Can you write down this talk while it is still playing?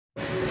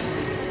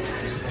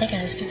Hey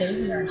guys, today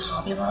we are in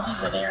Hobby Lobby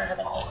where they are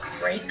having a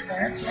great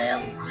clearance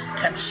sale.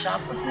 Come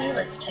shop with me,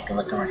 let's take a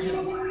look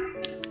around.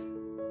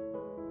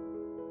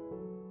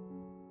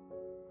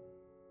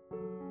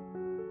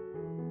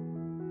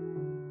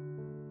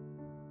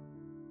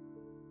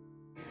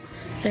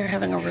 They're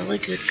having a really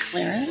good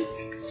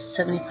clearance,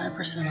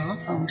 75%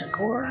 off home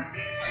decor.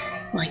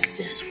 Like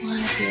this one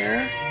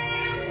here,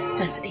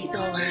 that's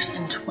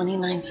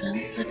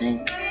 $8.29, I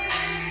think.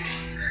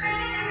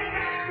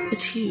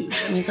 It's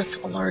huge. I mean, that's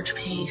a large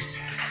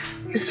piece.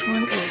 This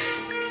one is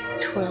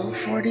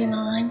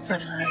 $12.49 for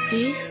that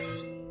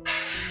piece.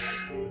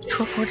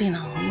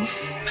 $12.49.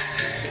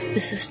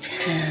 This is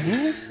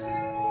 10.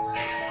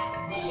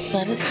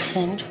 That is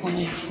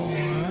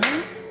 $10.24.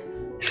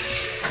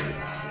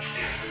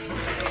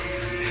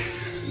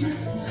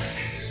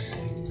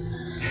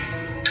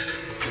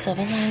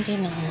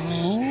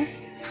 $7.99.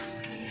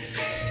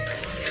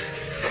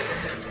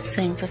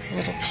 Same for the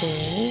little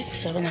pig.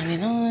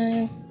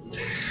 $7.99.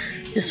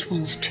 This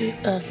one's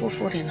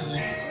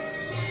 $4.49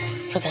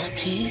 for that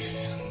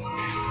piece.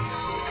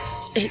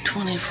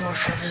 $8.24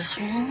 for this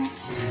one.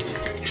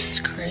 It's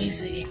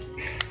crazy.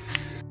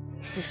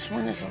 This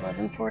one is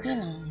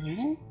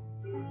 $11.49.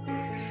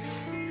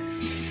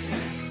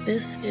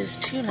 This is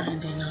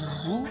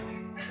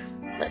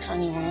 $2.99. That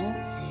tiny one.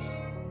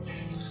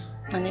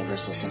 My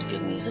neighbors listen to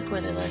good music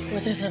whether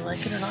they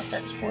like it or not.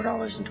 That's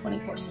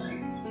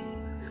 $4.24.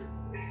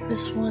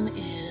 This one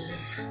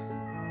is,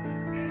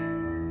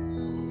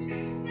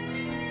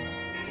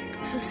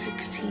 it says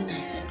 16,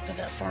 I think, for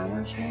that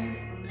farmer's one.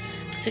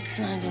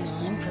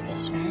 $6.99 for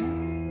this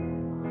one.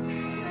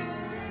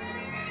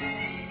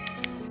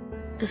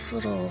 This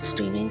little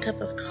steaming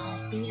cup of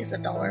coffee is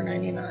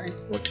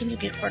 $1.99. What can you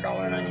get for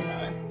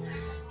 $1.99?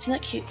 Isn't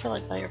that cute for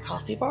like by your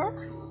coffee bar?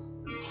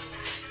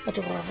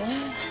 Adorable.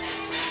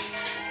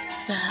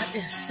 That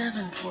is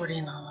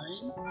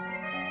 $7.49.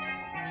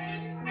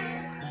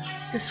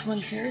 This one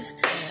here is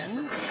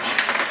 10.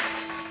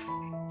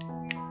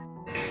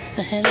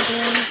 The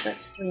headband,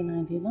 that's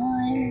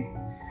 $3.99.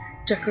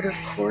 Decorative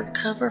cord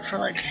cover for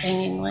like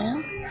hanging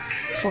lamp,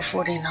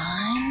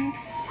 $4.49.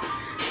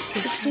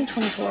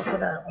 $16.24 for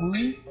that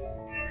one.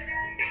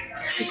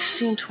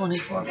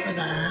 $16.24 for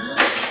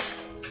that.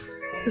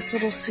 This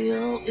little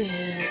seal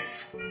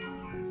is,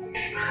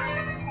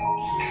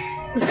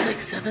 looks like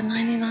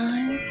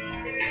 $7.99.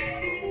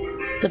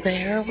 The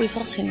bear, we've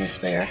all seen this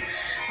bear,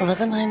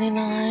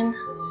 $11.99.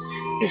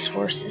 This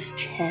horse is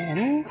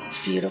 $10. It's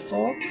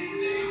beautiful.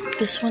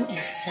 This one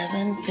is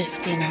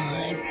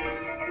 $7.59.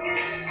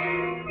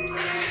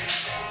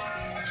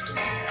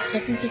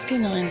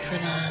 $7.59 for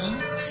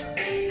that.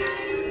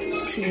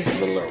 Let's see these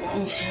littler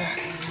ones here.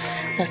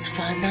 That's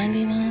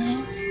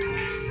 $5.99.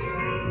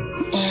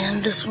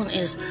 And this one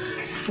is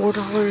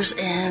 $4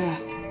 and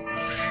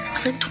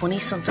looks like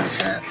 20-something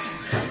cents.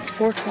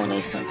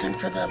 $4.20 something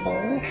for that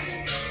bowl.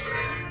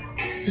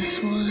 This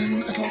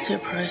one, I don't see a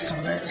price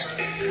on it.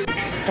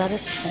 That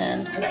is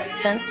 $10 for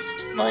that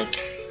fenced-like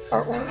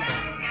artwork.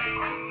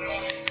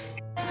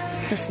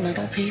 This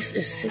metal piece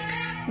is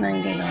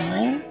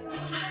 $6.99.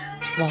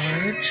 It's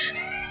large.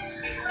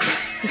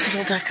 These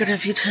little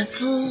decorative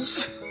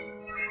utensils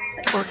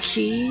or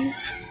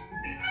keys.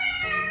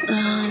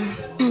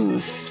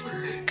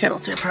 Okay, I don't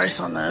see a price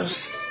on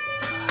those.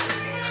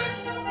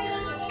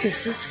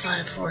 This is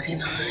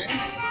 $5.49.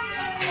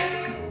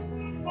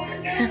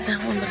 I have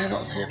that one, but I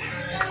don't see a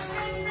price.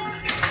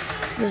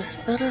 This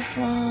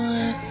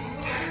butterfly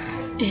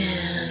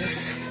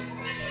is,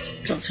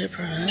 don't see a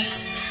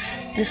price.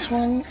 This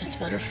one, it's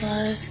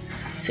butterflies,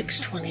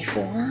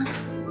 $6.24.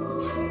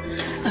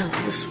 Oh,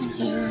 this one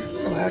here,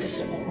 oh, I already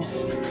said that one.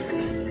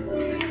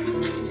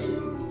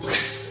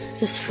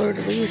 This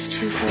fleur-de-lis is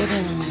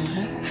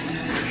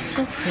 $2.49.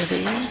 So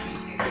pretty.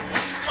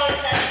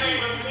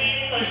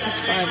 This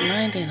is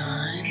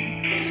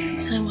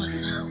 $5.99. Same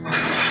with that one.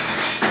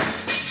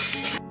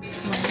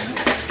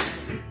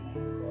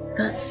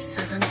 That's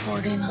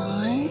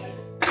 $7.49.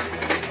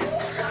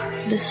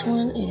 This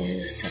one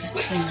is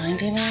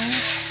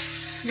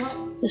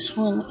 $17.99. This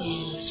one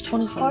is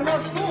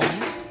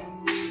 $24.99.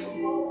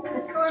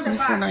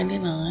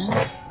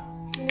 $24.99.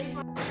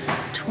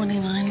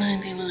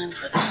 $29.99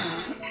 for that.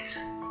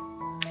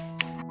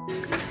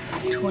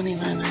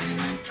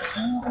 $29.99 for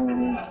that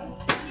one.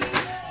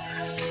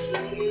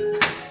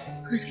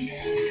 Pretty.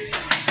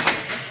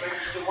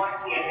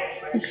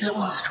 I think that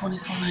one's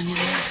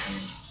 $24.99 too.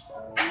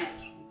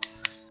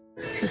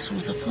 This one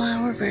with a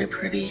flower, very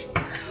pretty.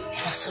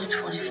 Also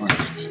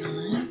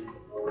 $24.99.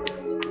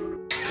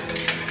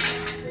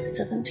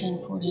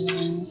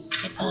 $17.49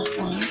 for that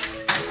one.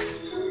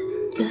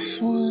 This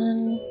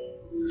one,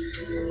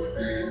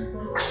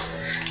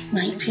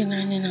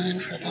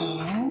 $19.99 for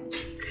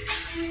that.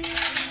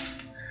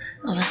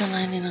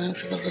 $11.99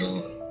 for the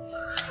little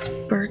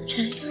bird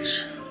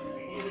cage.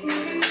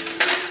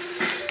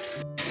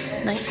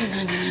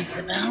 $19.99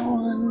 for that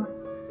one.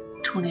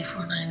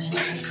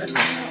 $24.99 for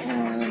that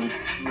one.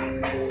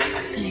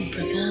 Same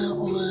for that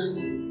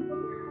one.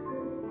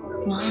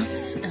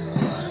 Lots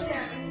and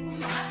lots.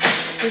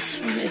 This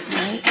one is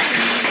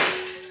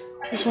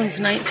This one's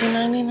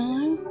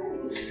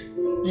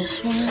 $19.99.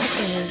 This one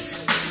is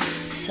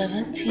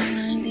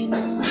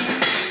 $17.99.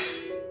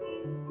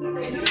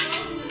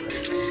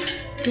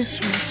 This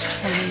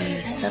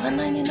one's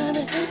 $27.99, I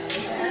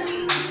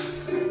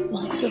think.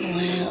 Lots of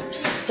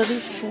lamps.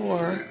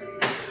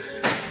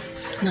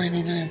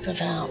 $34.99 for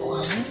that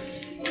one.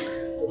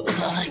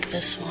 I like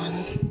this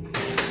one.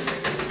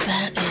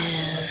 That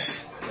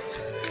is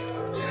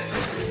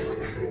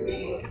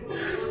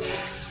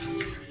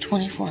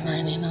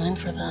 $24.99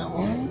 for that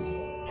one.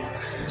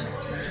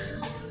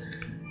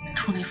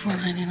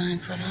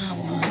 $24.99 for that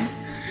one.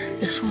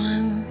 This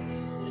one,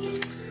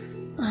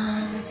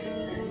 I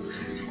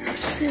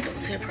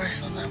don't see a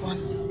price on that one.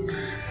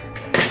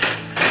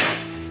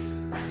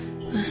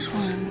 This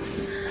one,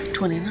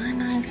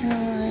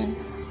 $29.99.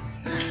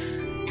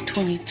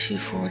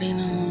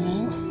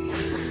 $22.49.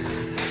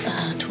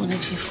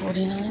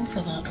 $22.49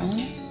 for that one.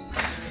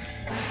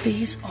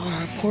 These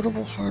are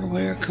portable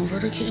hardware,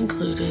 converter kit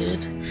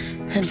included,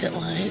 pendant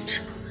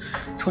light,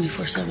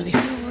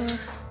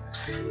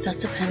 $24.74.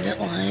 That's a pendant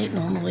light,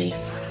 normally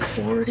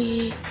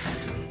 $40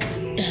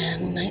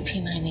 and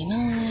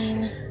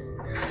 $19.99.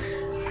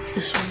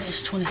 This one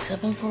is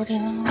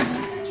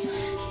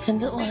 $27.49.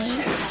 Pendant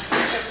lights.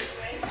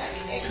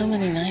 So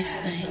many nice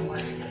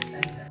things.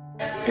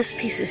 This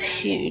piece is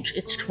huge.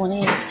 It's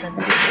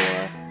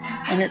 $28.74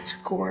 and it's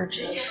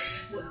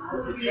gorgeous.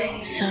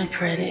 So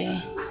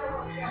pretty.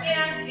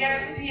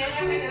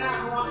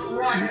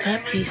 And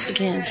that piece,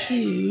 again,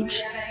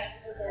 huge.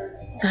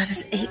 That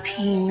is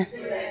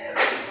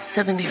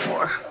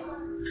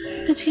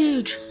 $18.74. It's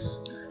huge.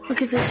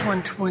 Look at this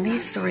one,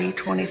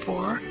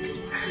 $23.24.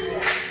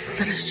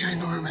 That is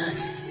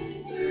ginormous.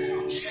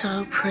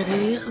 So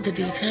pretty. The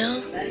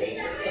detail.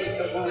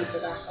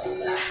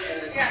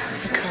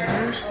 The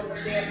colors.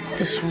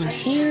 This one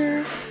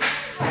here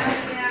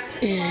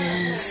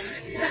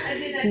is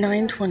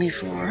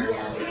 $9.24.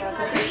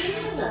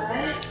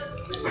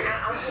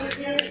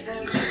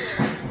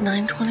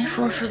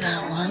 $9.24 for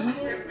that one.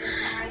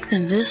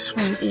 And this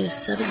one is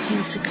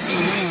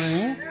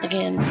 $17.69.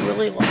 Again,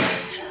 really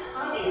large.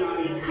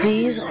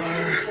 These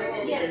are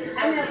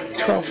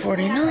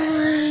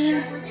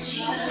 $12.49.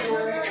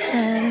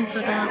 $10 for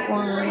that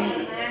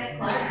one.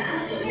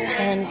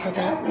 $10 for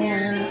that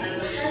one.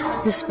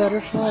 This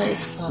butterfly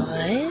is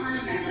 $5.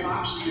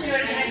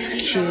 It's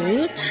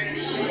cute.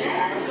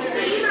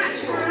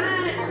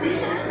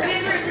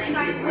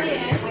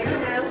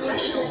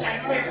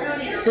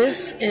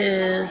 This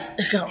is,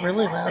 it got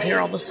really loud here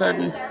all of a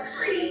sudden.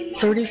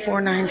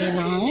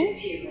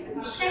 $34.99.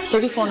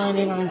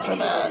 $34.99 for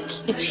that.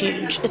 It's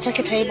huge. It's like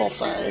a table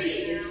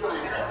size.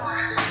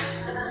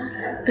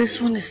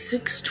 This one is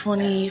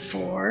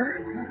 $6.24.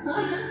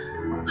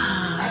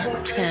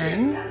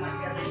 $10.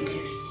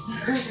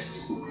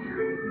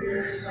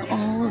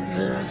 All of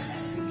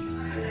this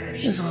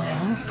is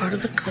all part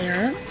of the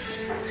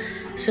clearance.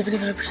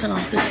 75%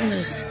 off. This one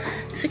is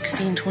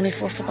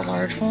 $16.24 for the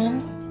large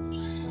one.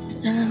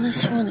 And then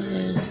this one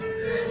is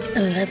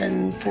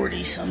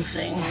 $11.40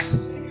 something.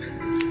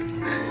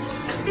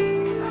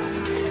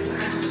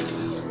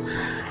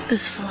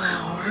 This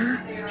flower,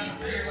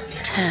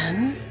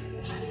 $10.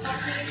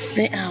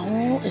 The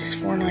owl is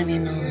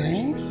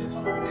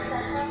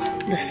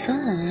 $4.99. The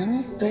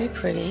sun, very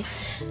pretty,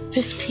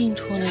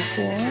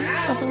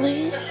 $15.24, I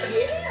believe.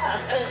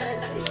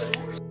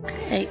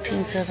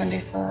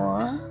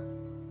 $18.74.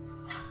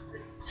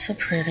 So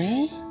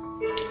pretty.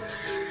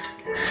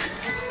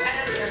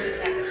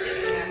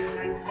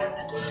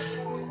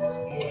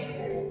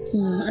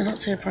 I don't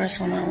see a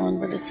price on that one,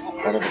 but it's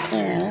part of the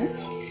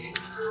clearance.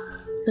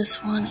 This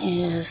one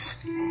is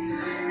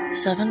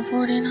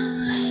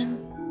 $7.49.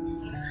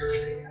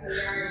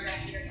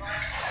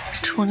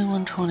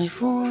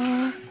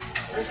 $21.24.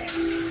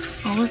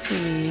 All of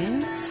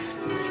these.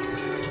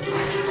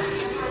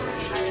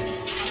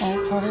 All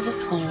part of the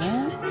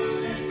clearance.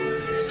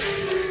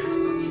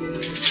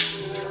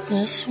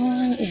 This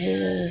one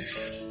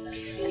is...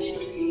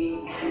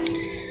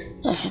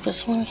 Okay,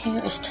 this one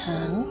here is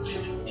 $10.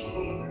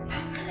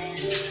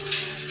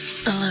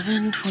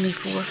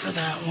 $11.24 for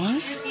that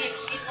one.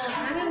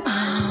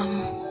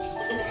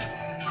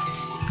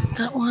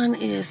 That one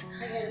is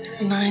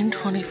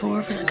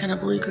 $9.24 for that kind of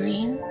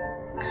blue-green.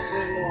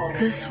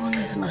 This one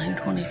is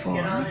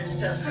 $9.24.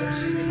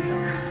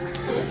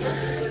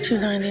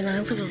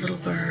 $2.99 for the little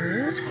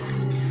bird.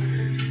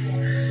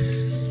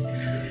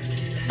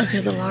 Okay,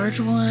 the large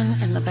one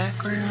in the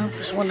background.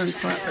 There's one in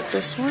front, but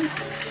this one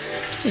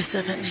is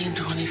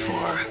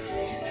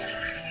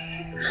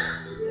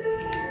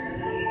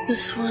 $17.24.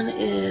 This one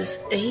is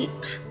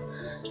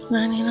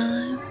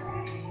 $8.99.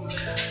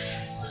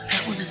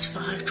 That one is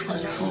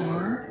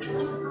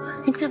 $5.24.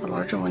 I think they have a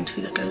larger one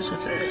too that goes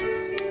with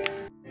it.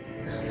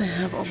 They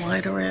have a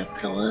wide array of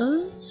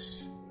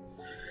pillows.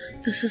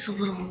 This is a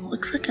little,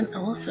 looks like an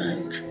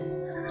elephant.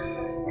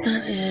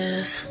 That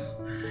is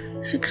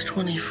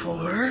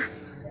 $6.24.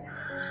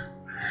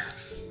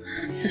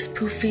 This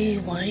poofy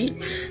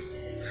white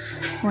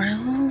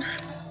round,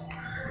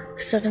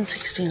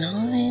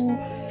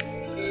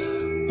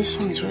 $7.69. This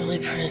one's really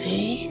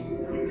pretty.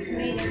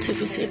 Let's see if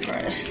we see a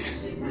price.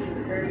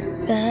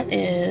 That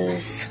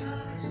is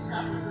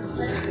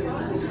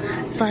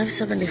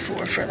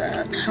 $5.74 for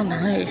that. How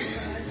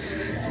nice.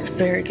 It's a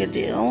very good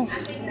deal.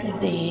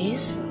 Of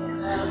these.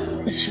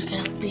 Let's check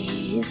out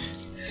these.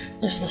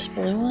 There's this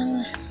blue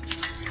one.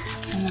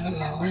 And then a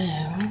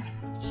maroon.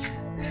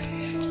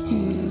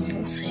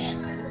 Let's see.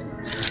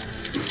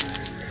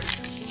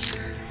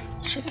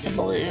 Check the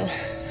blue.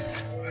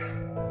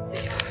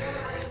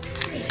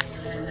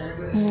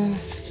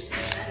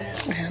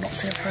 I don't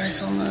see a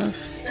price on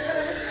those.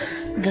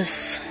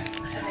 This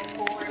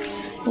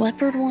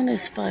leopard one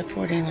is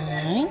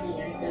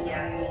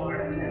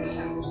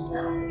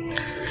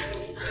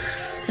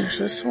 $5.49. There's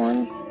this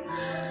one.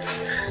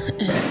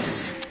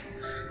 It's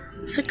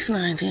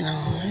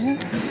 $6.99.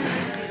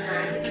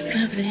 They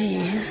have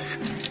these.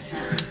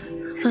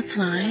 That's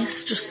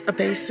nice. Just a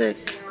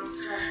basic.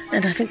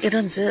 And I think it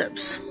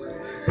unzips.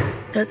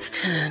 That's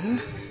 $10.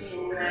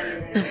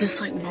 They have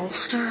this like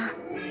bolster.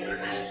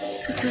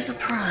 See if there's a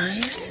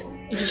price.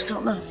 You just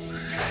don't know.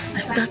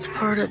 I think that's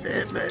part of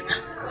it, but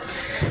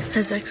it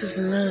has X's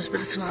and O's, but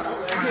it's not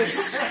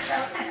priced.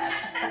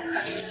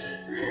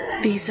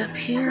 These up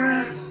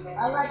here,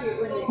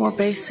 more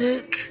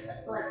basic.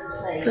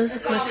 Those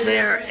look like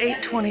they're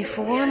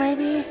 $8.24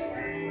 maybe.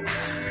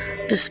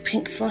 This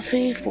pink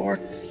fluffy for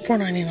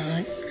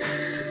 $4.99.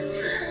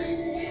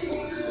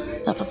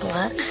 I have a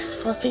black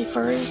fluffy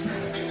furry.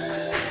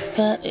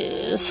 That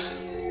is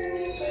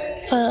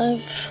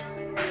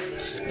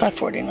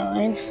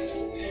 $5.49.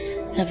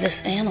 I have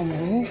this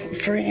animal,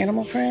 furry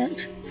animal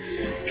print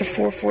for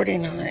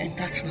 $4.49.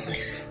 That's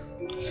nice.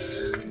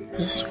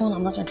 This one,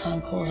 I'm not gonna try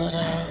and pull that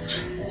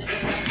out.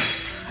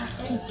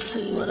 Let's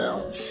see what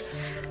else.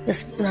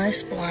 This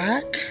nice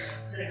black,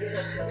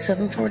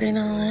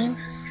 $7.49.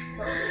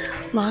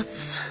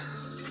 Lots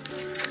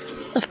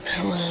of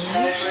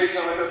pillows.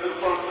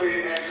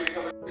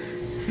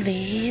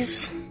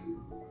 These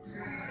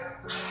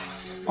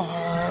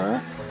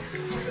are,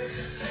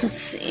 let's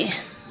see.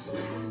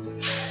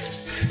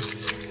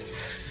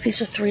 These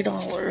are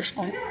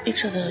 $3.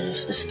 Each of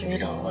those is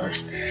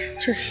 $3.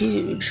 These are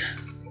huge.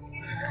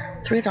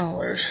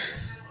 $3.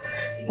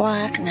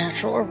 Black,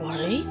 natural, or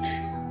white.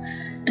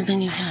 And then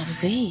you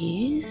have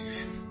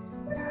these.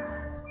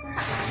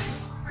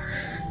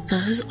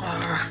 Those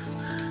are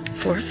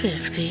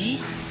 $4.50.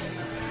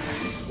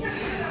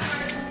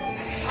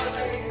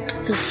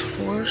 This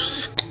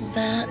horse,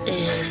 that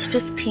is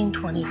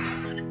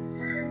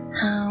 $15.25.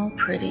 How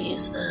pretty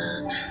is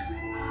that?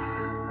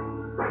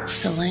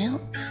 The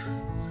lamp.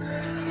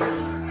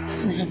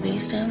 And they have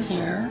these down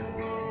here.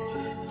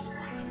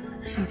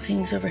 Some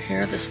things over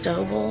here. This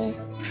dough bowl.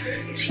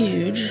 It's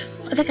huge.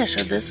 I think I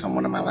showed this on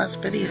one of my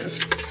last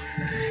videos.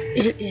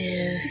 It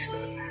is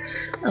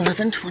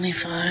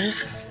 $11.25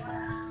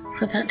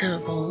 for that dough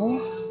bowl.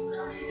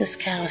 This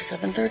cow is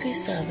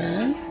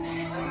 $7.37.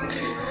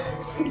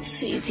 Let's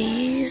see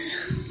these.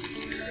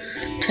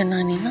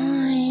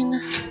 $10.99.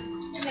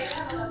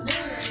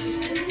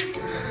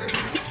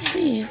 Let's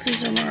see if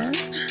these are marked.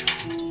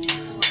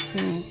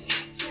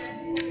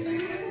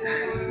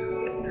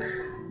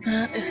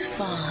 That is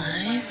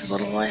 $5. The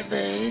little white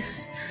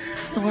base.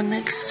 The one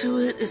next to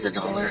it is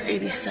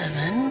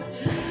 $1.87.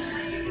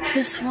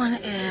 This one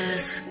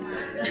is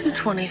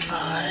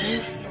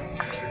 $2.25.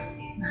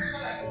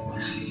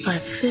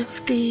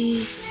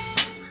 $5.50.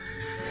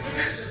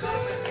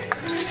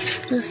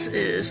 This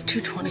is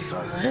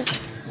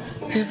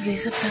 $2.25. They have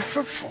these up there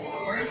for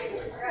 $4.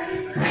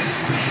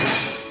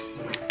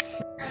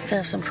 They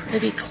have some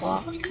pretty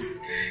clocks.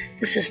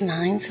 This is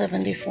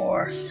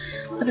 $9.74.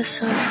 That is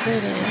so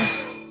pretty.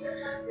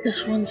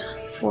 This one's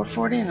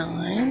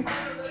 $4.49.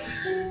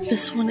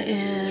 This one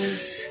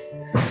is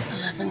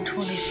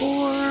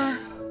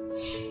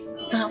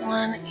 $11.24. That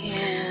one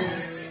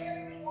is, I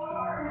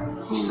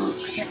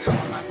can't tell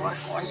on my black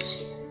one.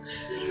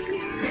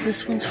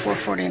 This one's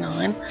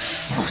 $4.49.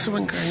 Also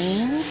in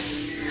green.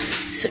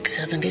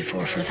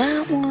 $6.74 for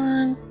that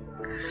one.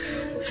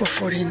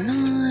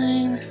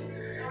 $4.49.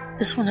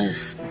 This one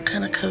is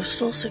kind of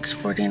coastal.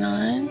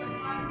 $6.49.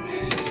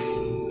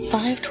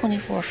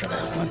 $5.24 for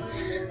that one.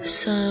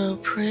 So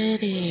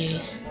pretty.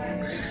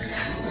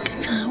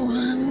 Get that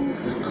one.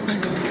 Oh my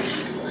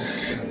gosh.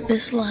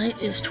 This light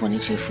is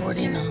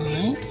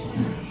 $22.49.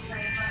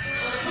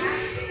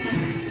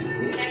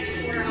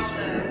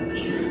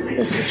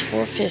 This is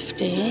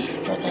 $4.50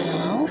 for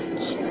that.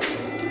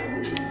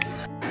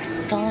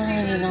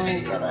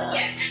 $1.99 for that.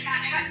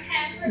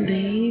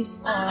 These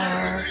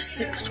are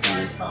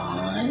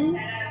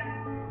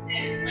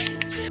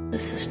 $6.25.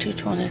 This is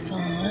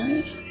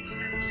 $2.25.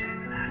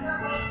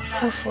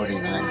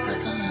 $4.49 for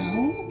that.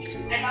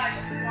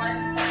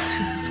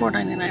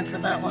 $4.99 for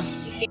that one.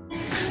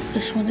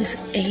 This one is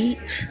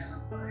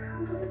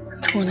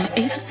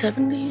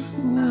 $8.70.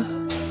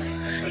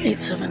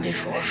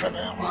 $8.74 for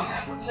that one.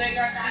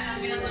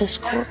 This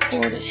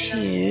corkboard is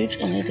huge,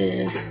 and it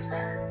is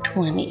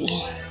 $20.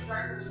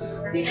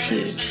 It's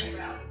huge.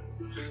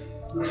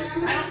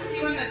 I don't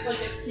see one that's like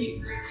as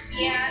cute.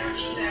 Yeah, I don't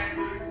either.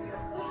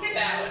 Let's get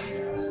that one.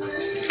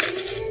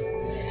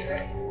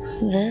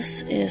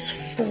 This is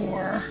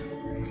for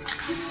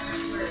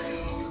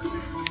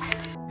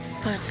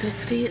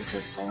 $5.50. It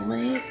says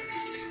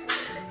Soulmates.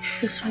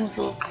 This one with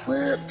little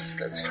clips,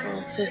 that's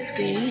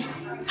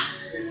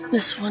 $12.50.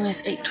 This one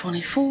is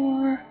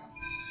 $8.24.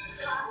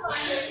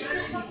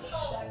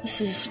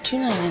 This is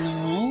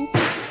 $2.99.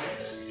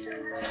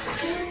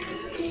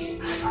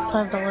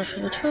 $5 for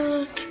the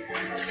truck.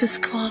 This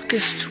clock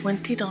is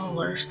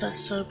 $20. That's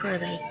so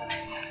pretty.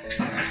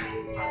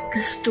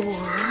 This door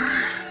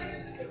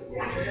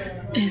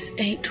is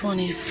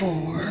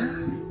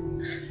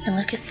 $8.24. And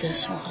look at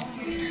this one.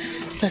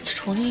 That's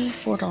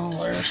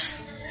 $24.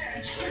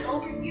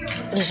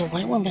 There's a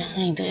white one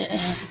behind it. It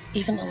has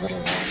even a little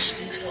latch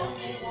detail.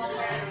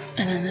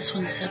 And then this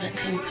one's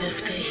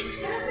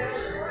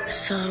 $17.50.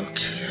 So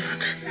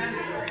cute.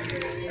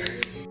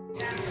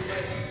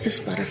 This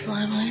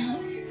butterfly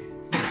lamp,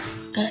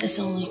 that is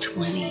only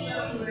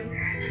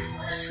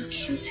 $20. So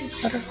cute, see the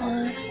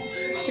butterflies?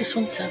 This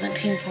one's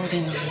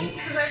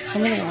 $17.49. So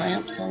many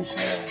lamps on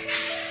sale.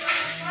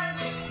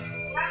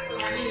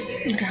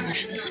 Look how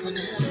much this one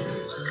is.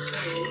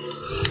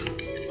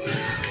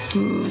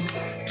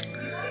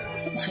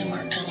 Let's see,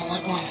 marked down on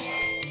that one.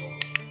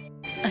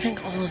 I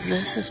think all of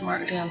this is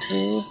marked down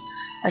too.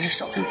 I just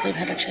don't think they've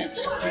had a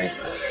chance to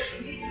price it.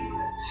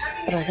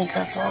 But I think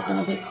that's all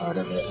going to be part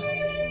of it.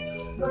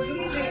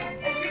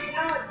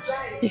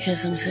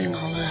 Because I'm seeing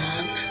all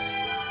that.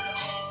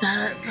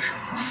 That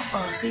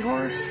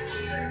seahorse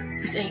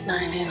is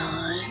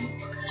 $8.99.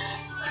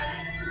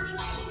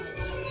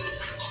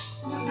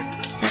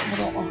 That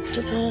little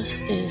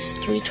octopus is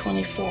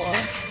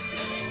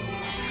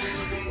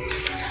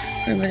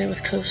 $3.24. Everybody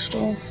with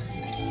coastal.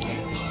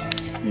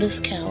 This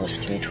cow is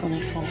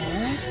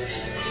 $3.24.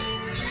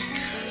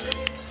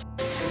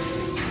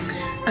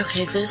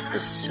 Okay, this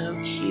is so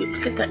cute.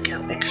 Look at that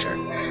cow picture.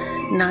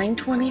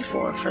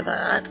 $9.24 for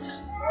that.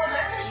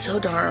 So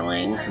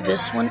darling.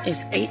 This one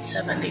is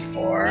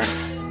 $8.74.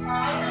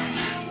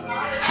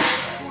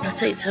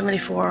 That's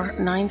 $8.74.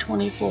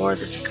 $9.24.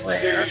 This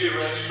eclair.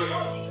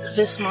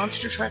 This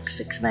monster truck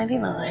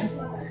 $6.99.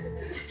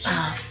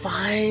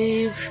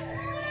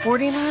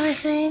 $5.49, I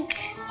think.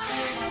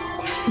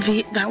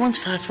 That one's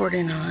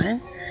 $5.49.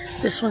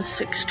 This one's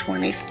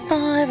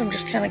 $6.25. I'm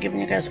just kind of giving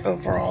you guys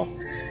overall.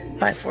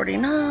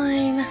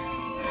 $5.49.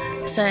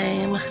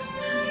 Same.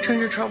 Turn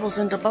your troubles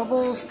into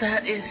bubbles.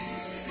 That is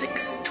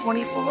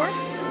 $6.24.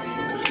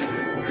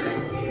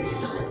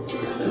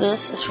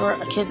 This is for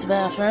a kid's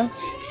bathroom.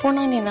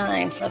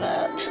 $4.99 for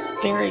that.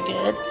 Very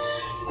good.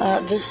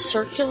 This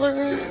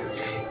circular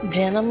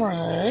denim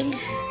rug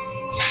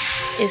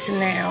is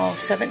now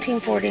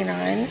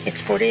 $17.49.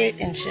 It's 48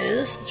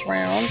 inches. It's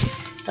round.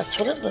 That's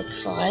what it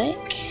looks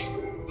like.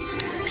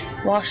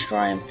 Wash,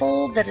 dry, and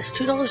fold. That is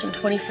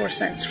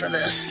 $2.24 for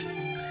this.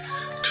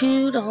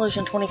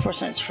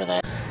 $2.24 for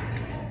that.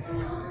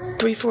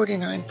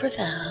 $3.49 for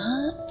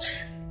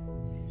that.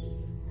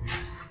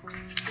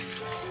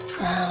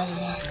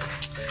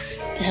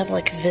 They have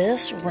like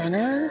this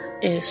runner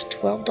is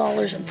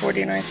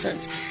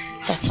 $12.49.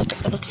 That's like,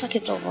 it looks like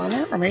it's a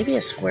runner or maybe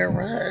a square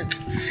rug.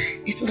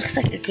 It looks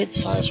like a good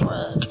size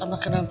rug. I'm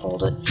not going to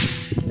unfold it.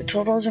 But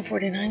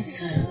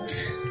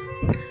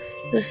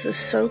 $12.49. This is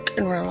Soak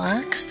and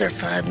Relax. They're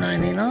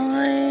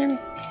 $5.99.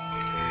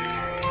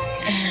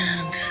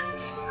 And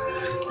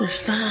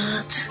there's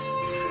that.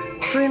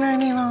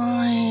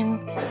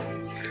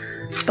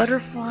 $3.99.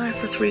 Butterfly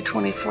for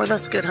 $3.24.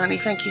 That's good, honey.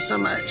 Thank you so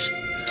much.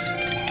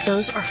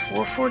 Those are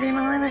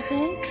 $4.49, I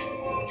think.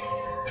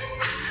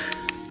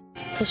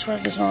 This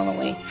rug is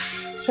normally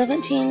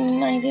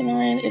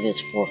 $17.99. It is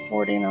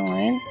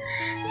 $4.49.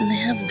 And they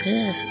have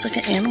this. It's like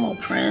an animal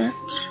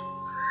print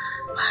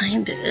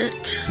behind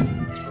it.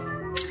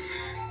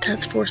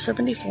 That's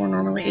 $4.74.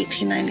 Normally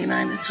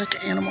 $18.99. It's like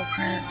an animal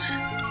print.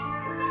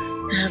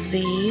 They have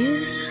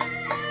these.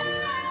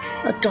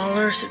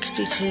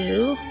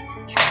 $1.62.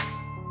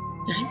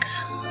 Yikes.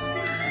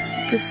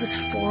 This is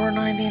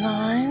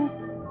 $4.99.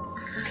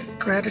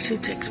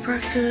 Gratitude Takes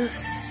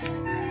Practice.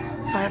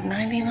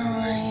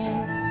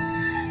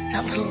 $5.99.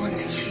 That little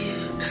one's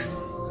cute.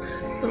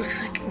 It looks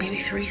like maybe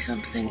 3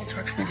 something. It's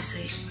hard for me to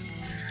see.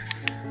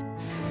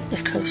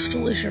 If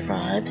Coastal is your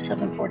vibe,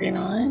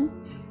 $7.49.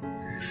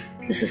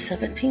 This is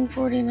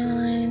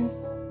 $17.49.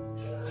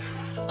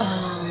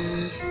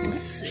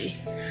 Let's see.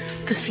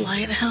 This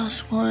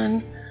Lighthouse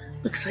one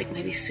looks like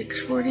maybe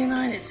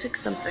 $6.49. It's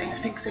 6 something. I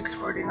think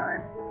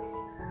 $6.49.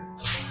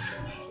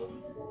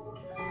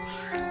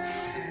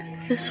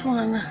 This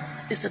one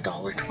is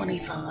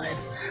 $1.25.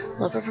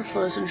 Love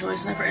overflows and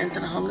joys never ends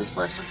in a home that's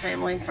blessed with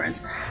family and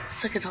friends.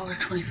 It's like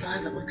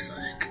 $1.25, it looks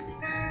like.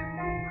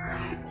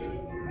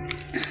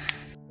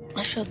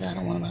 I showed that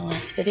on one of my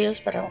last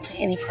videos, but I don't see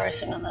any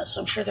pricing on those,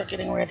 so I'm sure they're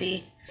getting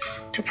ready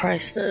to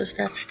price those.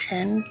 That's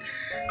 $10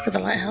 for the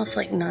Lighthouse,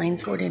 like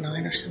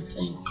 $9.49 or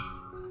something.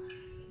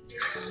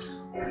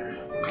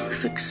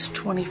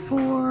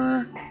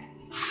 $6.24.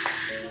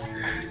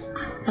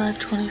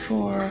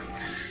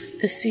 $5.24.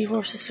 The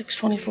seahorse is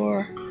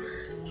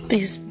 $6.24.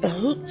 These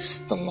boats,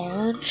 the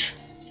large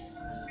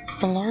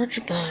boat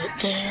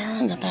there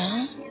in the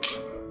back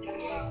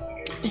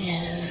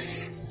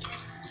is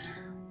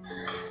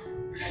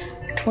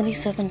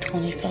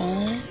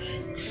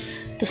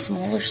 $27.25. The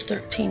smaller's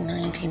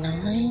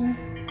 $13.99.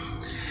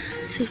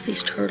 See if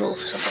these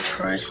turtles have a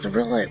price. They're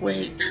real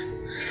lightweight.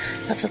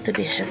 I thought they'd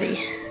be heavy.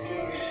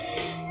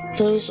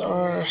 Those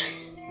are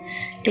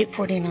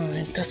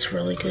 $8.49. That's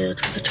really good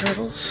for the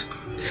turtles.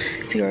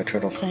 If you're a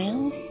turtle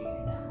fan.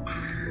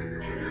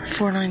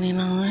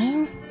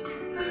 $4.99.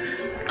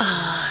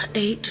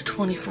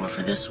 $8.24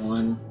 for this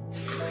one.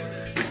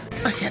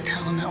 I can't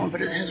tell on that one,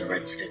 but it has a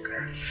red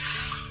sticker.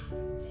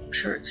 I'm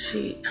sure it's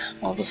cheap.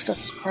 All the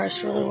stuff is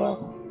priced really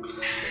well.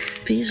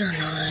 These are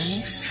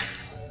nice.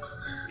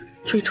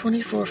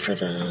 $3.24 for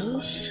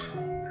those.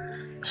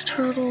 There's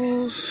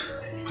turtles.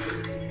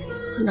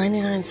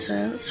 99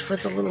 cents for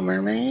the Little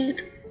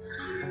Mermaid.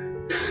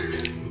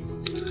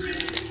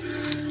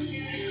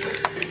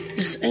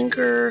 This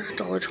anchor,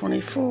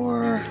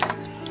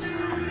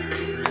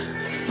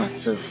 $1.24.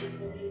 Lots of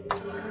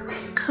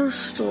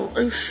coastal,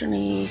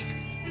 oceany.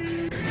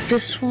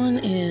 This one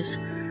is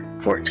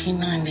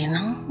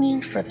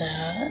 $14.99 for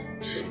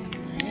that.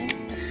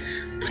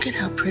 Look at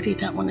how pretty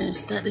that one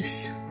is. That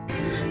is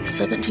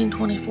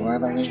 $17.24, I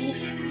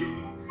believe.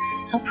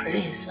 How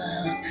pretty is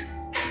that?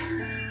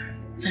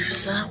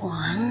 There's that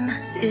one.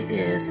 It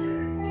is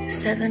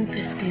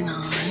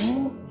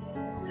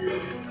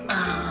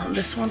 $7.59.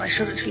 This one, I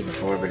showed it to you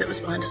before, but it was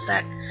behind a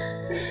stack.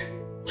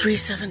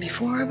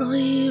 $3.74, I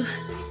believe.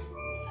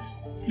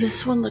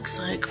 This one looks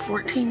like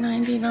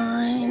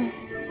 $14.99.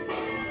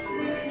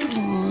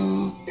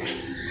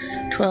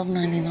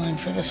 $12.99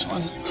 for this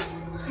one. It's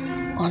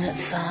on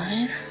its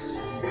side.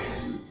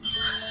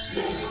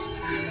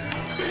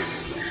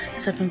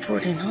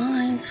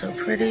 $7.49, so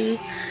pretty.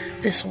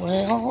 This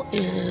whale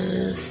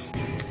is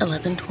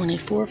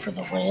 $11.24 for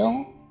the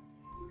whale.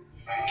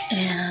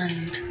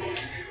 And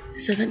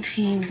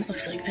 $17,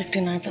 looks like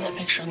 $59 for that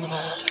picture on the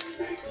back.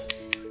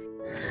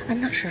 I'm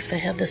not sure if they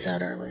had this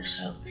out earlier,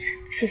 so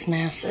this is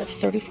massive,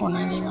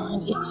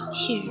 $34.99. It's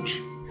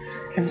huge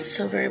and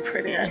so very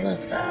pretty. I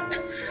love that.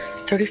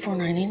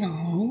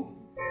 $34.99.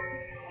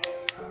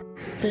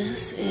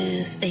 This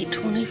is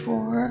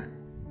 $8.24.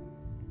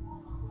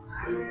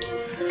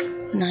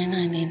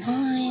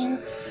 $9.99.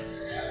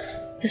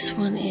 This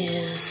one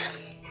is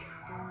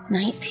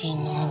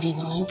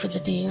 $19.99 for the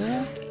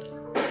deer.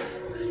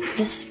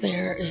 This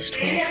bear is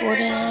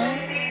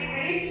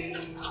 $12.49.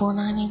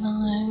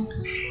 $4.99.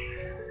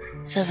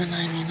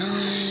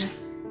 $7.99.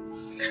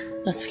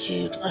 That's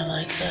cute. I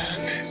like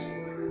that.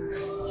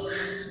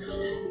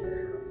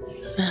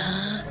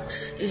 That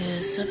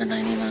is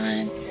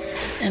 $7.99.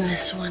 And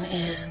this one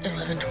is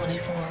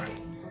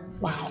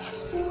 $11.24. Wow.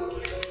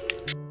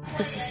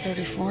 This is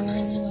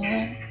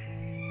 $34.99.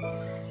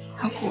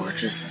 How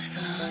gorgeous is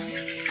that?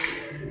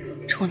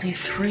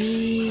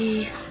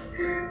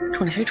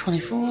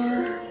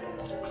 $23.24.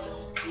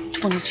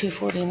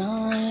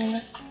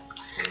 $22.49.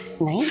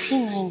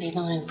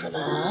 $19.99 for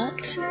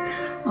that.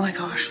 Oh my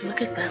gosh,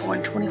 look at that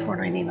one.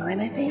 $24.99,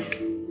 I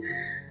think.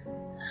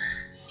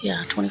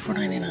 Yeah,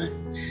 $24.99.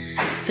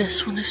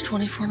 This one is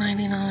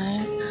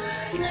 $24.99.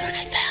 Look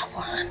at that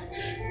one.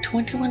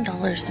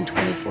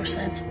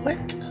 $21.24.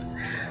 What?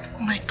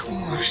 Oh my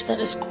gosh, that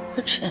is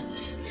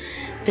gorgeous.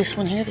 This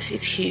one here, it's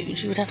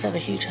huge. You would have to have a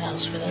huge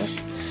house for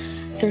this.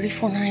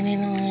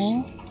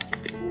 $34.99.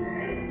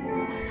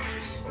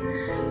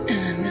 And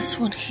then this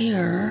one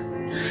here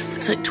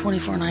looks like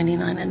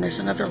 $24.99. And there's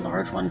another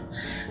large one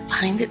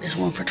behind it. Is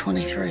one for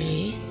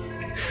 $23.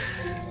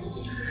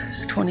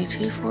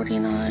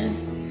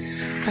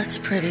 $22.49. That's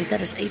pretty.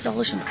 That is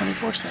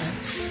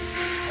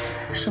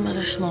 $8.24. Some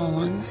other small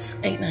ones.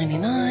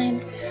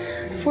 $8.99.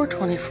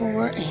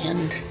 $4.24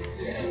 and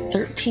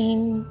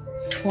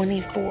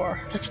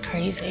 $13.24. That's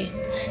crazy.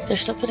 They're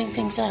still putting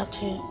things out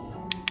too.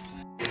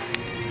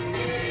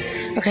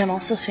 Okay, I'm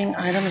also seeing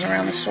items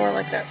around the store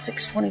like that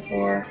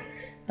 $6.24,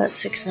 that's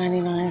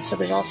 $6.99. So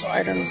there's also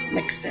items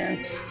mixed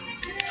in.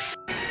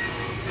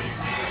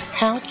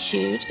 How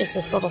cute is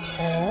this little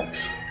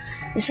set?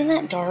 Isn't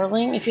that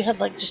darling? If you had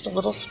like just a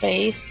little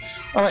space,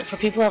 or like for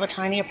people who have a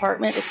tiny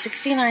apartment, it's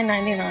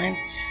 $69.99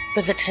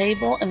 for the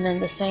table, and then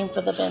the same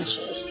for the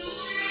benches.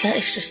 That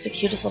is just the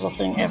cutest little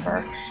thing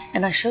ever.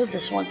 And I showed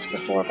this once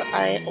before, but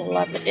I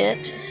love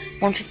it.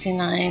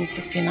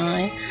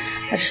 $159.59.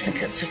 I just think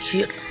that's so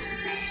cute.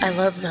 I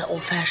love the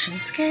old-fashioned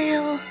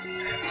scale.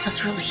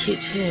 That's really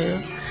cute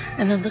too.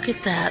 And then look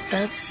at that.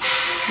 That's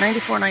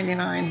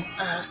 $94.99.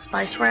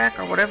 Spice rack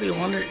or whatever you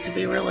wanted it to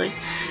be, really.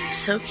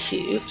 So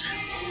cute.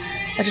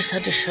 I just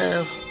had to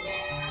show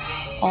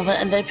all that.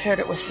 And they paired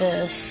it with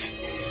this,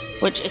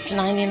 which it's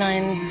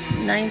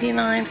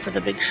 $99.99 for the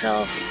big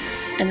shelf.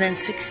 And then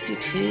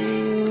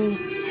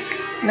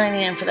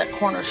 $62.99 for that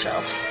corner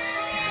shelf.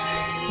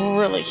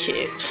 Really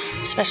cute,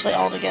 especially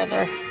all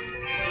together.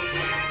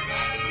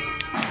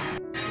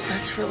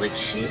 That's really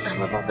cute. I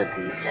love all the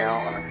detail.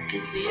 I don't know if you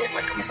can see it,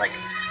 like almost like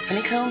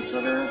honeycomb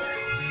sort of.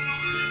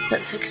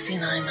 That's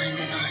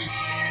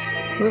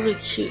 $69.99. Really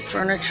cute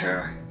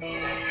furniture.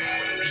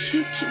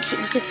 Cute, cute,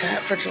 cute. Look at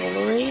that for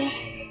jewelry.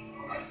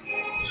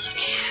 So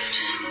cute.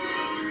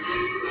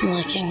 I'm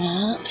liking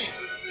that.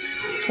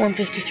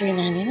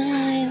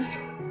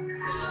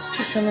 $153.99.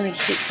 Just so many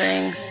cute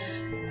things.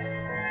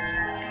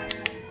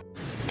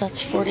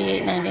 That's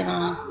 $48.99.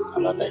 I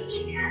love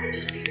it.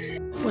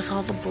 With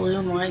all the blue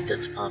and white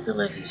that's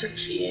popular, these are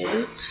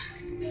cute.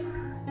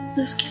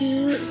 That's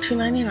cute.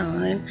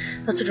 $2.99.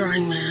 That's a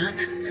drying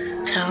mat.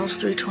 Towels,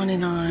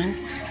 $3.29.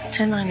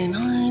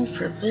 $10.99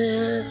 for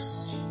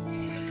this.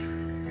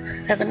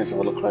 Heaven is a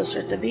little closer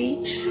at the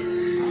beach.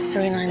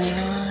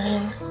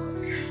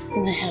 $3.99.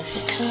 And they have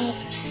the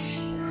cups.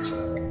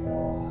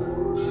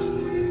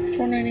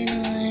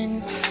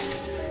 $4.99.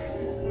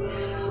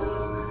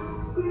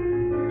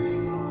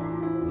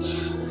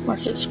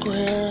 Market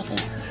Square.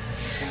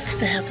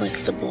 They have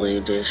like the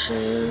blue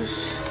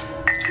dishes.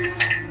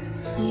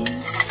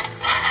 These.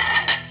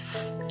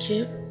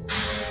 Cute.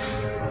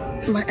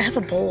 I have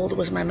a bowl that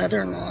was my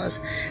mother-in-law's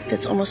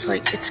that's almost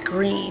like it's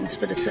greens,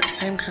 but it's that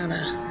same kind of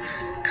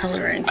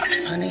coloring. It's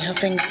funny how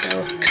things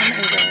go, come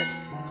and go.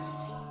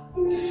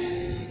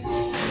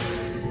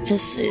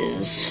 This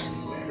is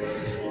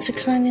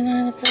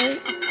 $6.99 a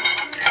plate.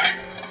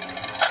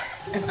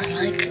 And I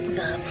like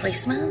the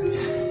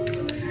placemats,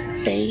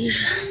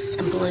 beige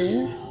and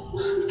blue.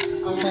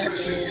 That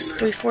is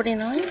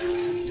 $3.49.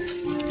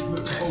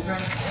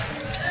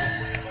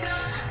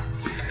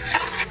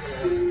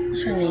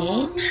 These are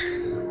neat.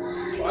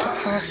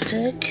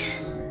 Plastic,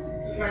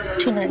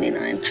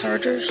 $2.99.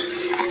 Chargers.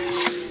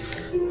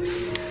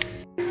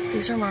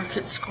 These are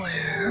Market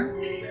Square.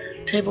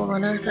 Table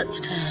runner, that's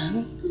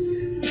 $10.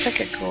 It's like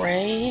a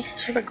gray,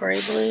 sort of a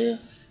gray blue.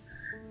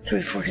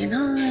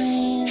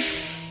 $3.49.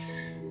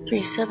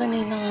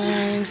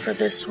 $3.79 for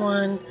this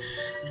one.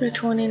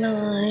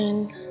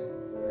 $3.29.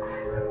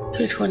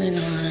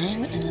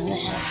 $3.29. And then they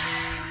have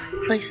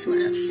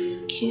placemats.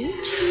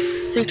 Cute.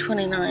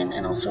 $3.29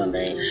 and also in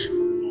beige.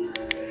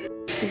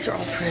 These are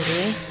all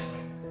pretty.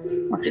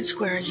 Market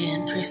Square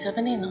again,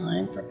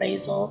 $3.79 for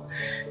basil.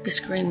 This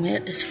green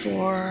mitt is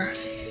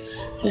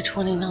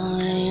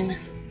 $3.29. I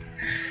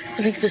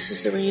think this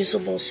is the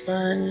reusable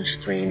sponge,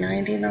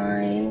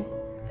 $3.99.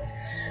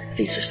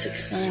 These are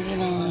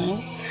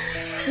 $6.99.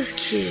 This is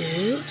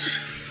cute.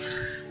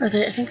 I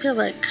think they're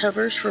like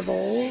covers for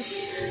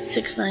bowls,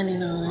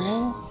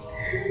 $6.99.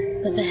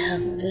 Then they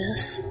have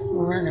this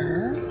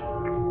runner.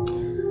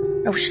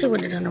 I wish they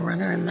would have done a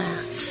runner in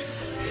that.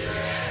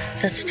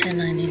 That's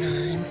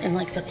 $10.99. And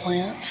like the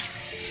plant.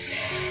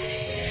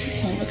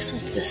 It looks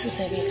like this is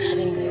maybe a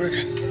cutting board.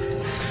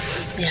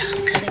 Yeah,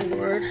 cutting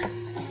board.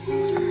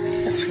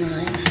 That's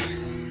nice.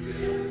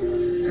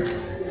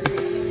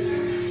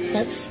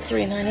 That's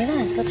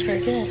 $3.99. That's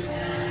very good.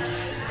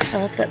 I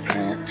love that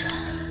print.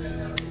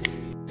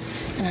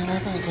 And I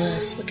love all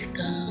this. Look at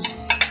that.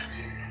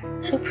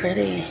 So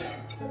pretty.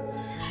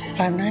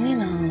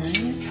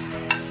 $5.99.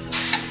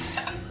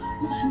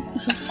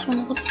 Isn't this one a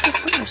little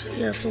different? Or is it?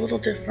 Yeah, it's a little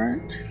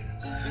different.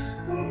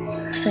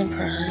 Same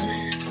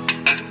price.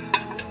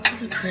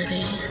 Really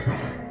pretty.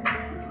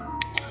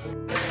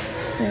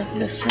 They have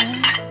this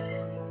one.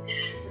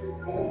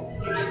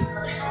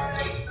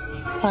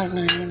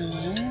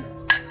 $5.99.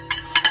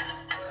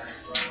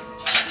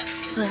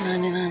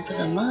 $5.99 for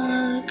the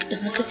mug.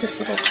 And look at this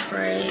little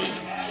tray.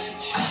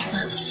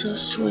 That's so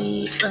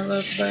sweet. I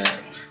love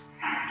that.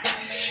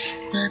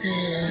 That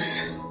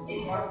is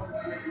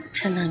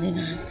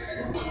 $10.99.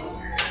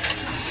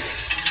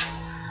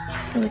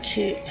 Really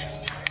cute.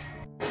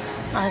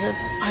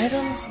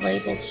 Items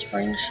labeled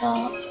Spring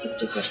Shop,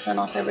 50%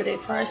 off everyday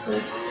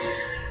prices.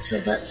 So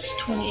that's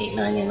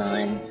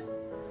 $28.99.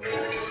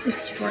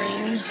 It's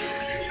spring.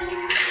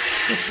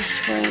 This is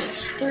spring.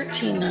 It's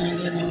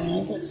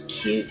 $13.99. That's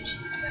cute.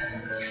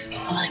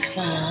 I like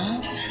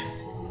that.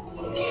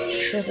 I'm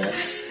sure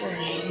that's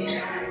spring.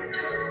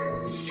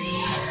 Let's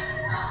see.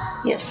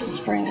 Yes, it's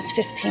spring. It's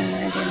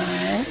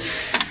 $15.99.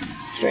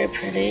 It's very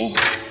pretty.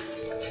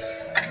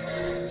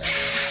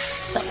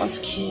 That one's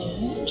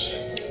cute.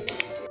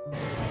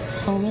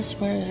 Home is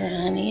where your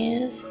honey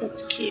is.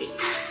 That's cute.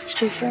 It's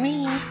true for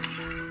me.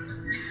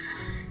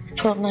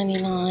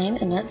 $12.99,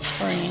 and that's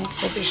spring,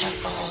 so it'll be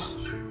half off.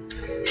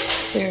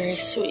 Very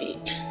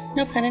sweet.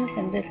 No pun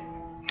intended.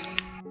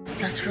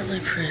 That's really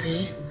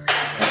pretty.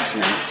 That's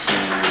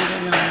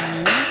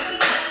 $19.99.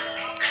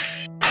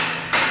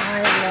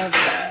 I love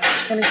that.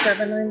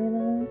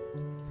 $27.99.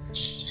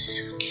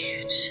 So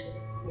cute.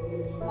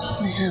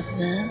 They have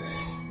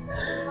this.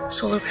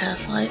 Solar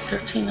Path Light,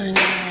 $13.99.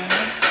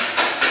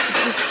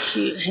 This is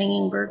cute.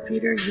 Hanging bird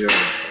feeder. You're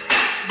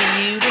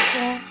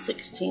beautiful.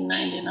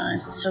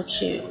 $16.99. So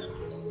cute.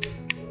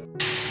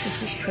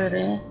 This is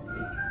pretty.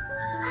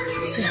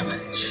 Let's see how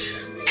much.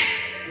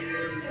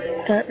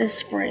 That is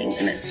spring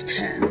and it's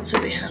 10, so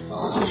we have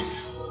off.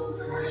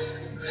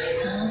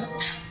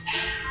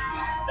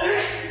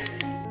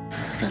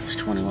 That's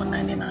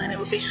 $21.99. It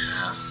would be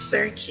half.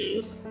 Very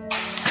cute.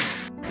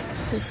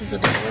 This is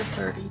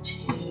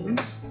 $1.32.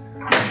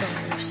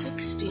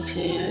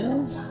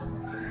 $1.62.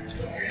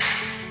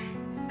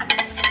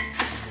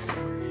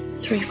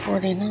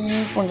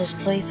 $3.49 for one of those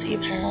plates that you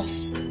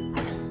pass.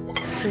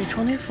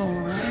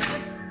 $3.24.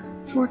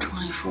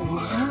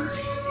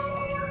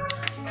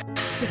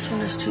 $4.24. This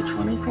one is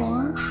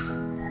 $2.24.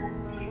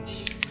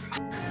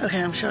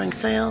 Okay, I'm showing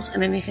sales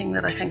and anything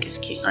that I think is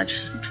cute.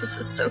 This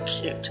is so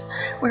cute.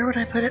 Where would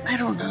I put it? I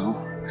don't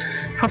know.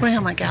 Probably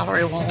on my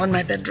gallery wall in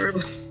my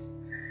bedroom.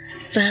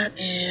 That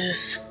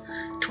is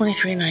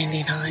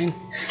 $23.99.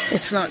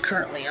 It's not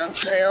currently on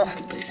sale.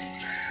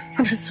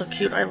 But it's so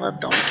cute. I love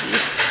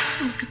donkeys.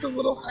 Look at the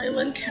little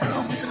Highland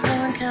cow. Is it a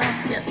Highland cow?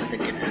 Yes, I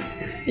think it is.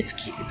 It's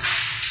cute.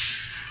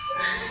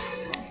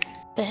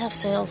 They have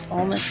sales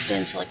all mixed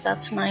in, so like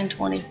that's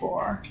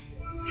 $9.24.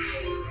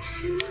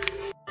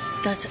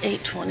 That's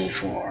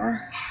 $8.24.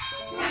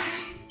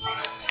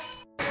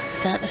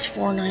 That is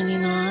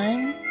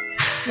 $4.99.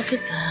 Look at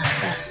that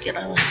basket.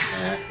 I like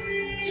that.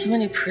 So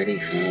many pretty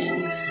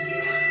things.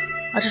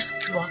 I just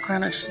could walk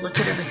around and just look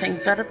at everything.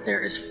 That up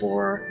there is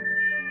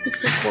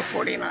looks like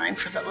 $4.49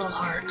 for that little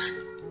heart.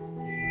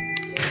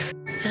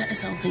 That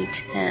is only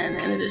 $10,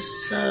 and it is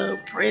so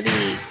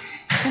pretty.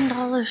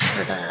 $10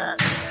 for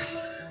that.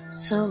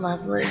 So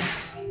lovely.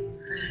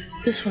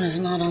 This one is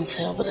not on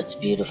sale, but it's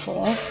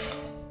beautiful.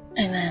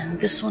 And then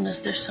this one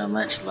is There's So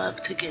Much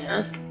Love to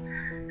Give.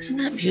 Isn't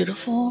that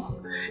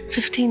beautiful?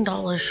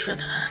 $15 for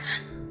that.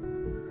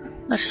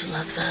 I just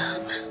love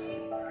that.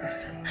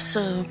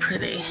 So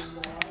pretty.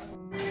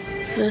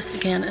 This,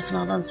 again, is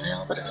not on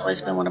sale, but it's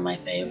always been one of my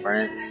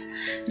favorites.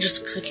 It just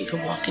looks like you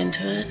could walk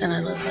into it, and I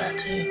love that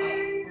too.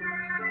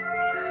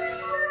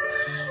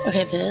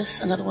 Okay,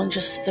 this, another one,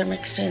 just they're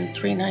mixed in,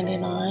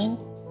 $3.99.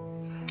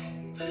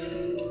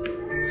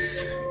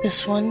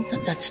 This one,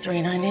 that's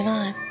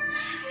 $3.99.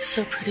 It's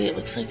so pretty, it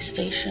looks like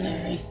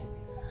stationery.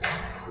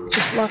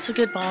 Just lots of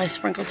goodbyes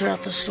sprinkled throughout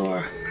the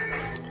store.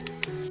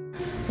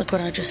 Look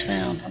what I just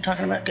found. I'm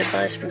talking about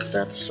goodbyes sprinkled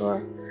throughout the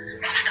store.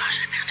 Oh my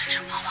gosh, I found a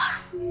chihuahua.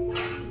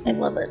 I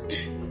love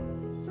it.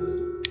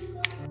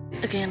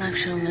 Again, I've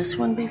shown this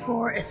one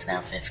before. It's now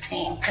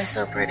 $15 and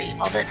so pretty.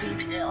 All that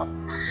detail.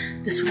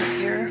 This one up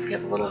here, if you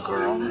have a little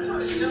girl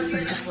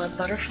who just love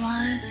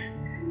butterflies,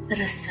 that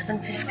is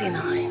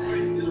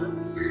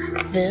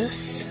 $7.59.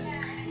 This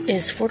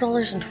is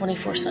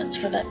 $4.24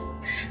 for that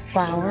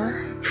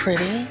flower.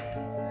 Pretty.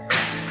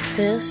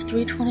 This,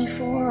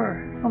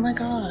 $3.24. Oh my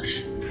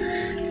gosh.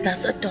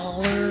 That's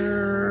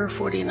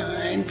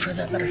 $1.49 for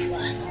that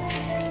butterfly.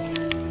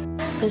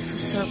 This is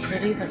so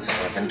pretty. That's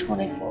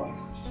 $11.24.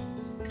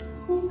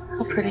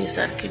 How pretty is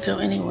that? It could go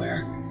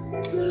anywhere.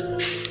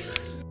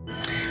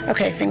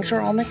 Okay, things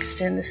are all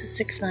mixed in. This is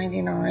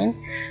 $6.99.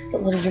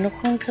 That little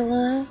unicorn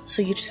pillow.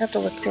 So you just have to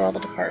look through all the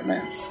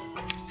departments.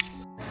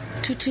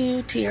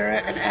 Tutu,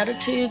 tiara, and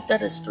attitude.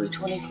 That is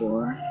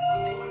 $3.24.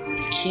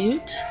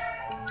 Cute.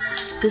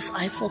 This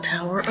Eiffel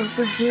Tower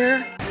over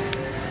here.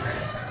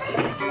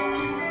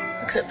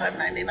 Looks at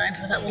 $5.99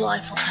 for that little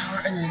Eiffel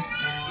Tower. And then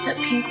that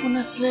pink one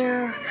up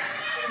there.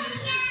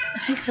 I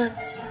think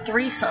that's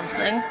 $3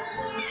 something.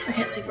 I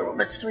can't see for what,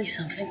 but it's $3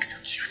 something. So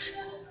cute.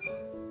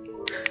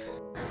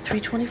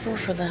 $3.24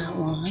 for that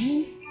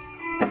one.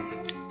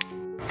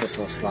 This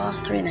little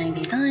sloth,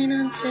 $3.99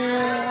 on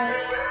sale.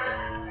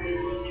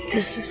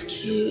 This is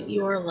cute.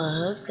 Your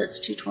Love. That's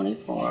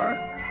 $2.24.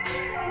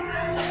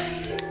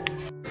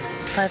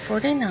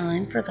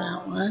 $5.49 for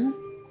that one.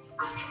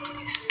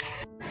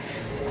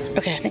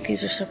 Okay, I think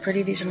these are so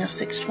pretty. These are now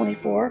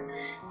 $6.24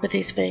 with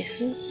these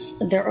vases.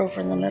 They're over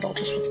in the middle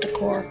just with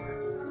decor.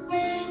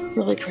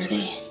 Really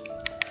pretty.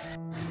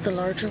 The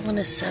larger one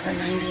is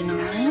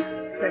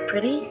 $7.99. They're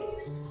pretty.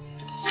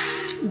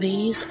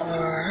 These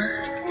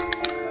are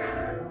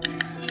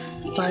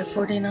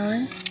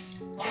 $5.49.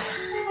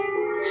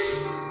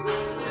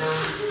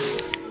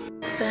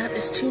 That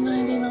is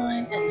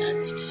 $2.99 and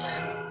that's $10.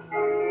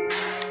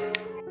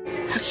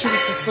 How cute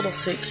is this little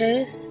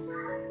suitcase?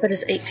 That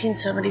is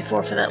 $18.74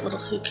 for that little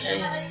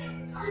suitcase.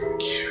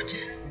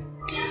 Cute.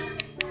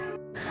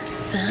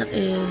 That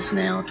is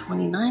now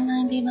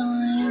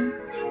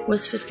 $29.99.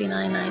 Was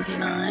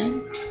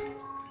 $59.99.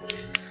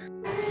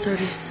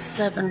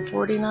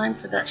 $37.49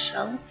 for that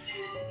shelf.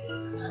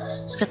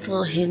 It's got the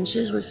little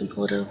hinges where you can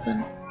pull it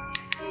open.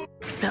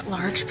 That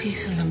large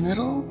piece in the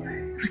middle,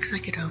 it looks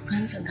like it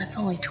opens, and that's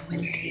only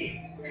 $20.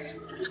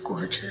 It's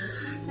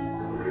gorgeous.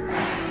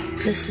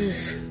 This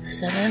is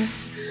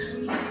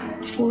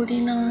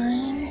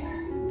 $7.49.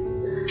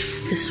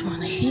 This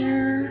one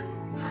here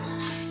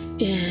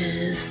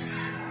is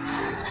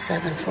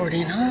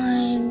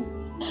 $7.49.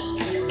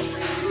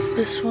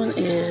 This one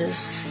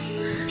is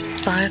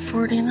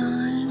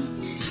 $5.49.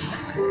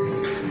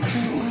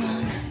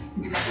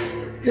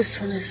 This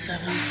one is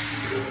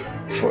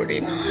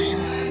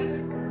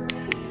 $7.49.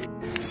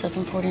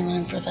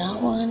 $7.49 for that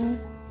one.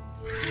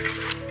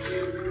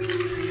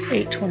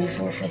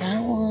 $8.24 for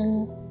that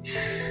one.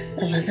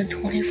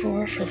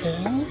 $11.24 for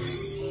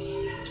this.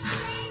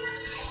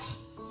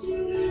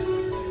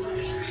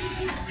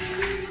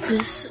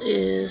 This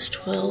is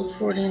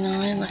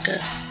 $12.49.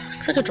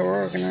 Looks like a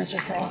drawer organizer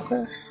for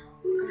office.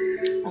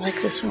 like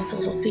this one with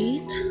little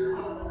feet.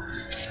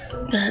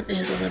 That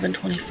is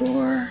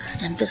 $11.24.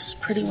 And this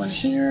pretty one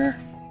here,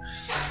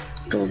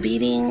 the little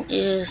beading,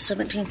 is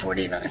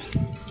 $17.49.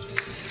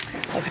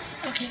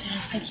 Okay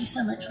guys, thank you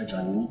so much for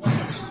joining me today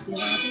at Hobby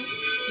Lobby.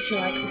 If you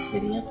like this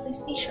video,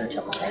 please be sure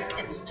to like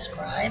and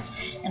subscribe,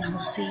 and I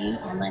will see you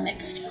on my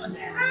next one.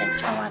 Thanks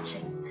for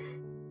watching.